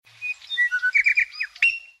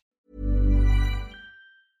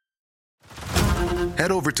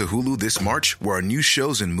Head over to Hulu this March, where our new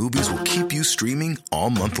shows and movies will keep you streaming all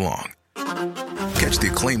month long. Catch the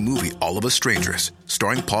acclaimed movie All of Us Strangers,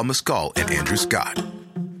 starring Paul Mescal and Andrew Scott.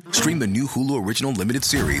 Stream the new Hulu original limited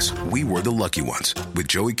series We Were the Lucky Ones with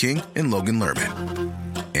Joey King and Logan Lerman.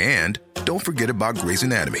 And don't forget about Grey's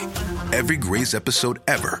Anatomy. Every Grey's episode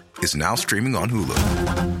ever is now streaming on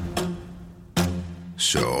Hulu.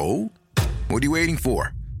 So, what are you waiting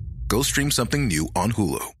for? Go stream something new on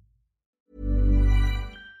Hulu.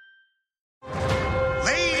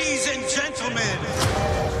 Ladies and gentlemen,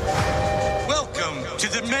 welcome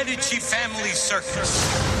to the Medici Family Circus,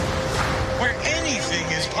 where anything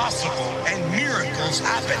is possible and miracles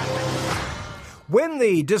happen. When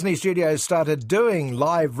the Disney Studios started doing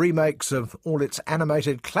live remakes of all its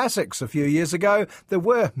animated classics a few years ago, there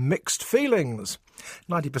were mixed feelings.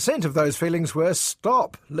 90% of those feelings were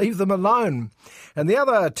stop, leave them alone. And the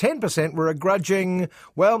other 10% were a grudging,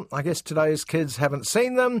 well, I guess today's kids haven't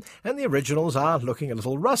seen them and the originals are looking a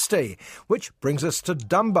little rusty. Which brings us to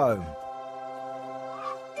Dumbo.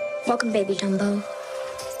 Welcome, baby Dumbo.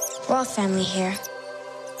 We're all family here,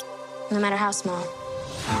 no matter how small.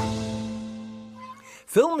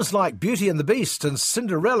 Films like Beauty and the Beast and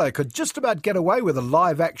Cinderella could just about get away with a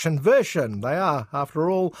live-action version. They are, after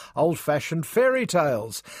all, old-fashioned fairy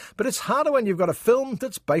tales. But it's harder when you've got a film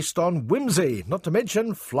that's based on whimsy, not to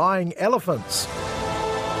mention flying elephants.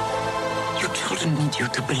 Your children need you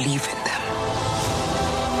to believe in them.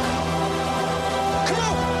 Come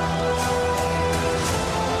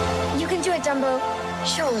on! You can do it, Dumbo.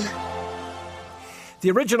 Show 'em. The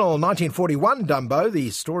original 1941 Dumbo, the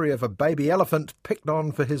story of a baby elephant picked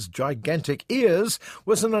on for his gigantic ears,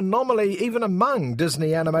 was an anomaly even among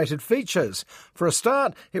Disney animated features. For a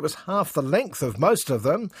start, it was half the length of most of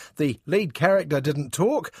them. The lead character didn't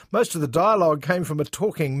talk, most of the dialogue came from a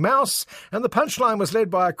talking mouse, and the punchline was led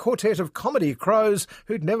by a quartet of comedy crows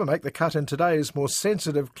who'd never make the cut in today's more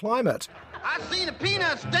sensitive climate. I seen a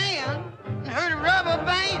peanut stand and heard a rubber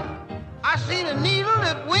band. I seen a needle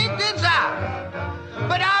that winked its eye.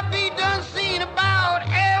 But I be done seeing about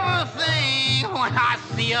everything when I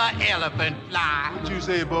see an elephant fly. What you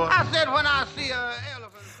say, boy? I said when I see an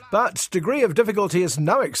elephant fly. But degree of difficulty is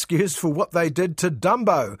no excuse for what they did to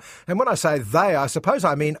Dumbo. And when I say they, I suppose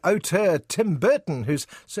I mean auteur Tim Burton, who's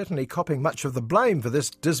certainly copping much of the blame for this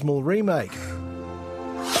dismal remake.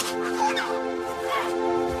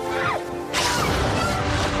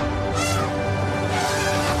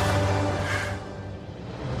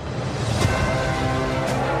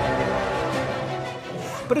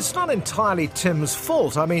 But it's not entirely Tim's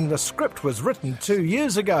fault. I mean, the script was written 2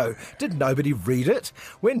 years ago. Did nobody read it?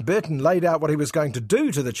 When Burton laid out what he was going to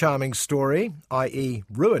do to the charming story, i.e.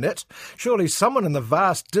 ruin it, surely someone in the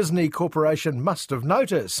vast Disney corporation must have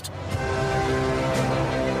noticed.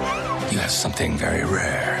 You have something very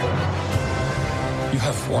rare. You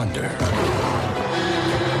have wonder.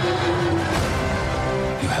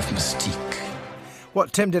 You have mystique.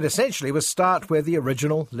 What Tim did essentially was start where the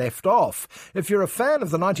original left off. If you're a fan of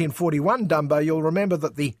the 1941 Dumbo, you'll remember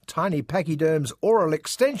that the tiny pachyderm's oral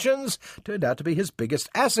extensions turned out to be his biggest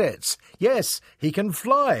assets. Yes, he can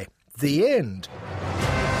fly. The end.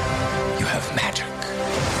 You have magic.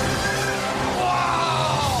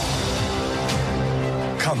 Wow!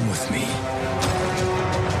 Come with me.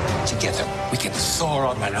 Together, we can soar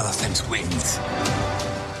on an elephant's wings.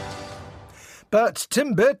 But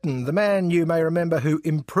Tim Burton, the man you may remember who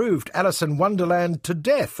improved Alice in Wonderland to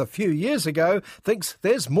death a few years ago, thinks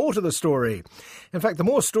there's more to the story. In fact, the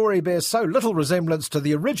more story bears so little resemblance to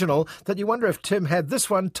the original that you wonder if Tim had this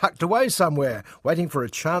one tucked away somewhere, waiting for a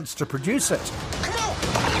chance to produce it.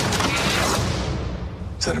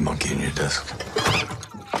 Is that a monkey in your desk?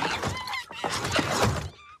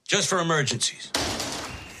 Just for emergencies.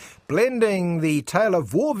 Blending the tale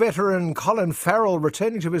of war veteran Colin Farrell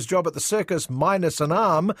returning to his job at the circus minus an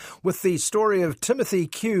arm with the story of Timothy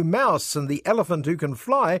Q. Mouse and the elephant who can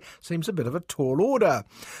fly seems a bit of a tall order.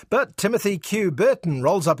 But Timothy Q. Burton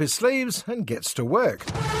rolls up his sleeves and gets to work.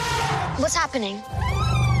 What's happening?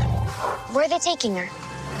 Where are they taking her?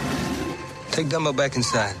 Take Dumbo back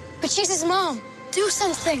inside. But she's his mom. Do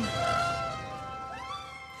something.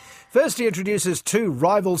 First, he introduces two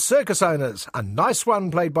rival circus owners, a nice one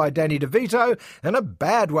played by Danny DeVito and a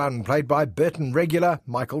bad one played by Burton regular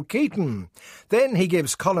Michael Keaton. Then he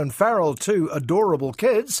gives Colin Farrell two adorable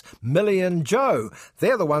kids, Millie and Joe.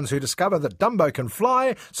 They're the ones who discover that Dumbo can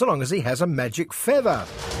fly so long as he has a magic feather.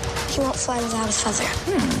 He won't fly without a feather.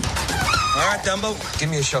 All right, Dumbo, give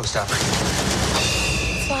me a showstopper.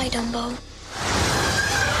 Fly, Dumbo.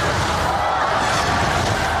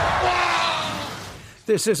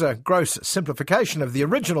 This is a gross simplification of the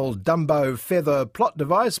original Dumbo feather plot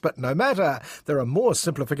device, but no matter, there are more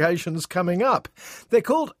simplifications coming up. They're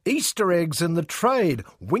called Easter eggs in the trade,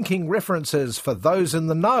 winking references for those in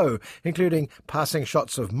the know, including passing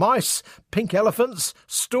shots of mice, pink elephants,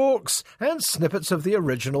 storks, and snippets of the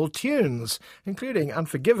original tunes, including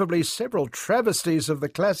unforgivably several travesties of the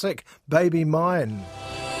classic Baby Mine.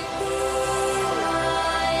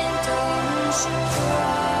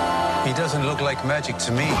 He doesn't look like magic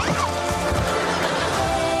to me.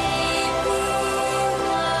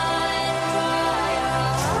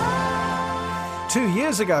 2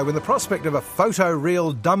 years ago, when the prospect of a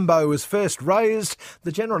photoreal Dumbo was first raised,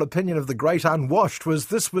 the general opinion of the great unwashed was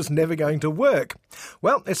this was never going to work.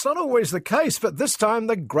 Well, it's not always the case, but this time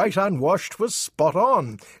the great unwashed was spot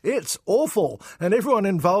on. It's awful, and everyone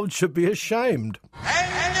involved should be ashamed.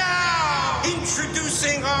 And now,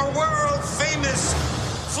 introducing our world-famous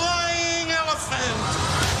flying elephant.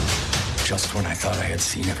 Just when I thought I had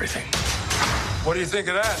seen everything. What do you think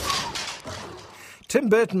of that? Tim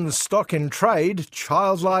Burton's stock in trade,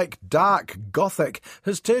 childlike, dark, gothic,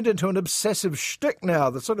 has turned into an obsessive shtick now,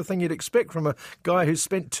 the sort of thing you'd expect from a guy who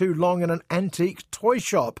spent too long in an antique toy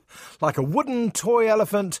shop. Like a wooden toy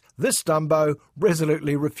elephant, this Dumbo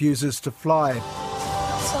resolutely refuses to fly.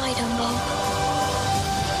 Fly, Dumbo.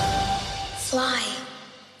 Fly.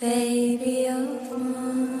 Baby of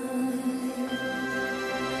mine.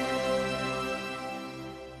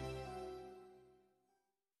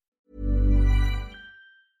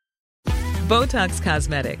 Botox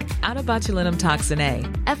Cosmetic, out of botulinum toxin A,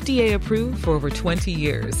 FDA approved for over 20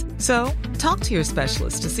 years. So, talk to your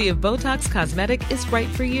specialist to see if Botox Cosmetic is right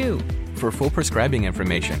for you. For full prescribing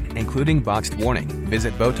information, including boxed warning,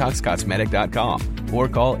 visit BotoxCosmetic.com or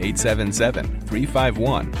call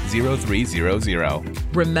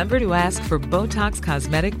 877-351-0300. Remember to ask for Botox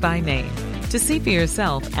Cosmetic by name. To see for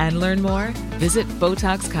yourself and learn more, visit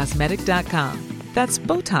BotoxCosmetic.com. That's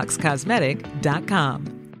BotoxCosmetic.com.